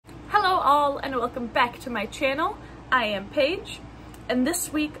all and welcome back to my channel. I am Paige and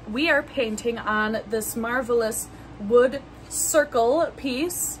this week we are painting on this marvelous wood circle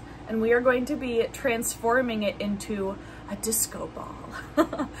piece and we are going to be transforming it into a disco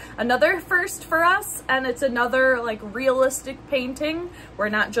ball. Another first for us, and it's another like realistic painting. We're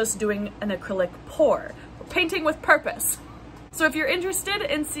not just doing an acrylic pour, we're painting with purpose. So if you're interested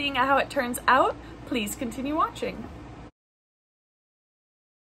in seeing how it turns out, please continue watching.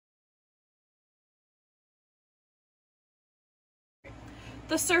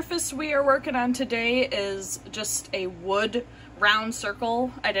 The surface we are working on today is just a wood round circle.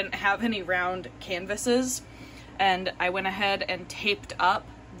 I didn't have any round canvases and I went ahead and taped up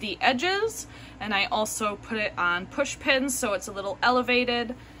the edges, and I also put it on push pins so it's a little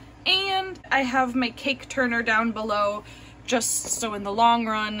elevated, and I have my cake turner down below just so in the long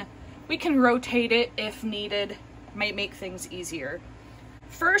run we can rotate it if needed. Might make things easier.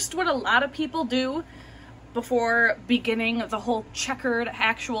 First, what a lot of people do before beginning the whole checkered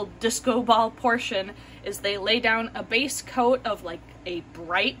actual disco ball portion is they lay down a base coat of like a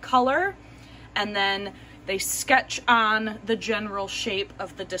bright color and then they sketch on the general shape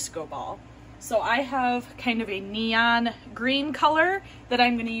of the disco ball. So I have kind of a neon green color that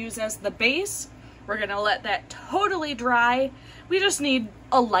I'm going to use as the base. We're going to let that totally dry. We just need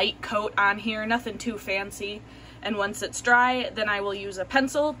a light coat on here, nothing too fancy. And once it's dry, then I will use a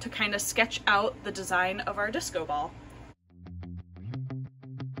pencil to kind of sketch out the design of our disco ball.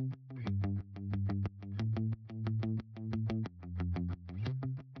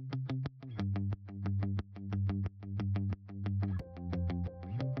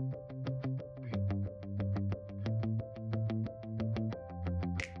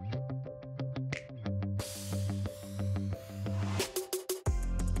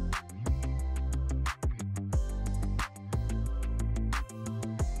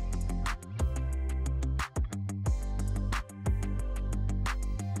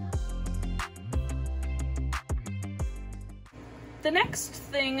 The next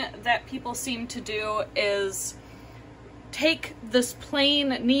thing that people seem to do is take this plain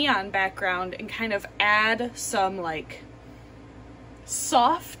neon background and kind of add some like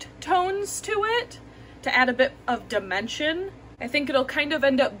soft tones to it to add a bit of dimension. I think it'll kind of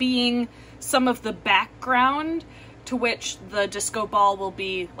end up being some of the background to which the disco ball will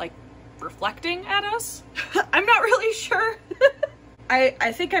be like reflecting at us. I'm not really sure.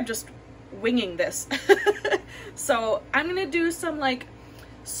 I think I'm just winging this. So I'm gonna do some like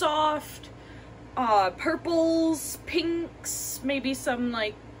soft purples, pinks, maybe some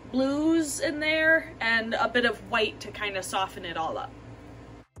like blues in there, and a bit of white to kind of soften it all up.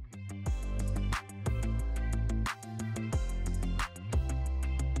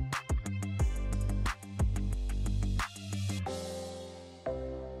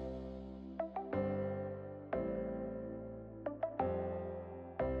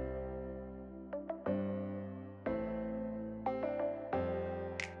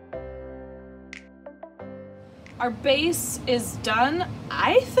 Our base is done.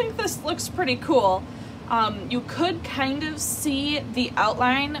 I think this looks pretty cool. You could kind of see the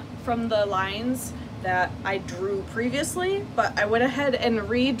outline from the lines that I drew previously, but I went ahead and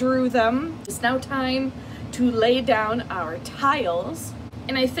redrew them. It's now time to lay down our tiles.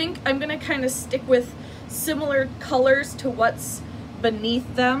 And I think I'm gonna kind of stick with similar colors to what's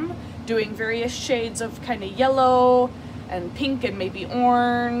beneath them, doing various shades of kind of yellow and pink and maybe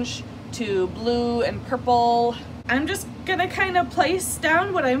orange to blue and purple. I'm just gonna kind of place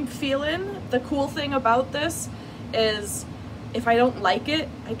down what I'm feeling. The cool thing about this is if I don't like it,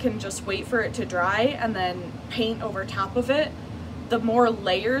 I can just wait for it to dry and then paint over top of it. The more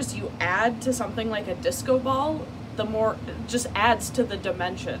layers you add to something like a disco ball, the more it just adds to the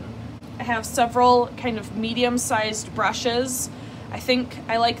dimension. I have several kind of medium-sized brushes. I think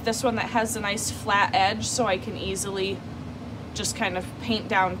I like this one that has a nice flat edge so I can easily just kind of paint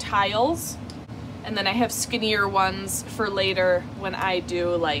down tiles. And then I have skinnier ones for later when I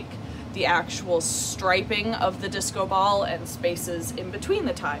do like the actual striping of the disco ball and spaces in between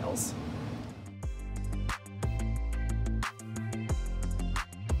the tiles.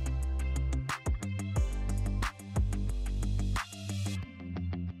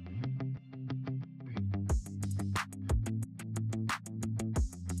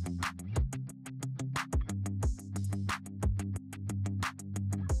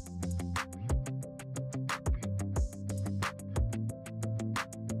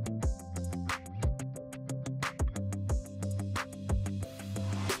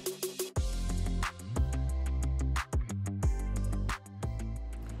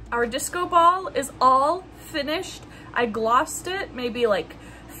 Our disco ball is all finished. I glossed it maybe like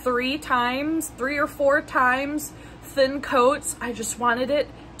 3 or 4 times, thin coats. I just wanted it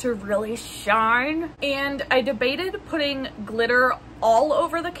to really shine. And I debated putting glitter all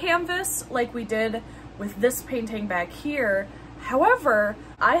over the canvas like we did with this painting back here. However,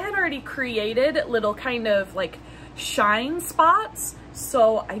 I had already created little kind of like shine spots,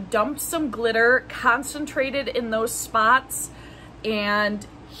 so I dumped some glitter, concentrated in those spots, and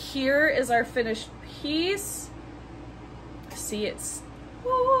here is our finished piece. See, it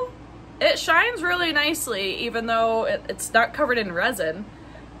shines really nicely, even though it's not covered in resin.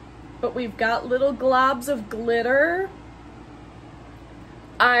 But we've got little globs of glitter.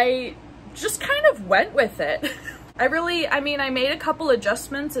 I just kind of went with it. I made a couple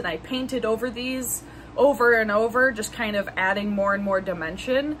adjustments and I painted over these over and over, just kind of adding more and more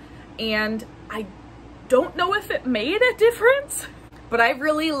dimension. And I don't know if it made a difference, but I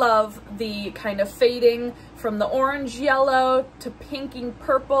really love the kind of fading from the orange yellow to pinking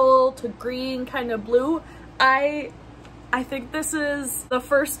purple to green kind of blue. I think this is the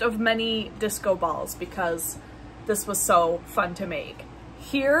first of many disco balls because this was so fun to make.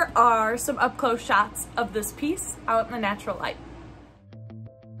 Here are some up-close shots of this piece out in the natural light.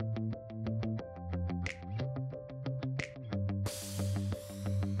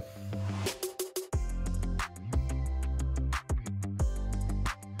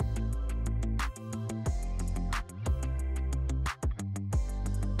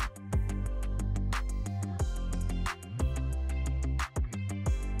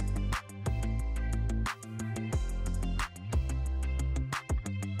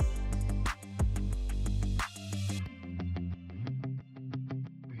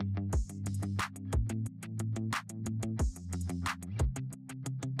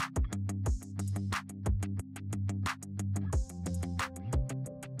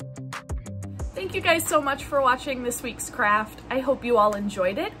 Thank you guys so much for watching this week's craft. I hope you all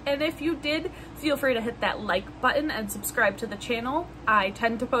enjoyed it, and if you did, feel free to hit that like button and subscribe to the channel. I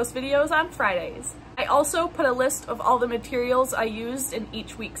tend to post videos on Fridays. I also put a list of all the materials I used in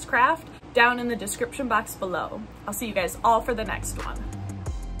each week's craft down in the description box below. I'll see you guys all for the next one.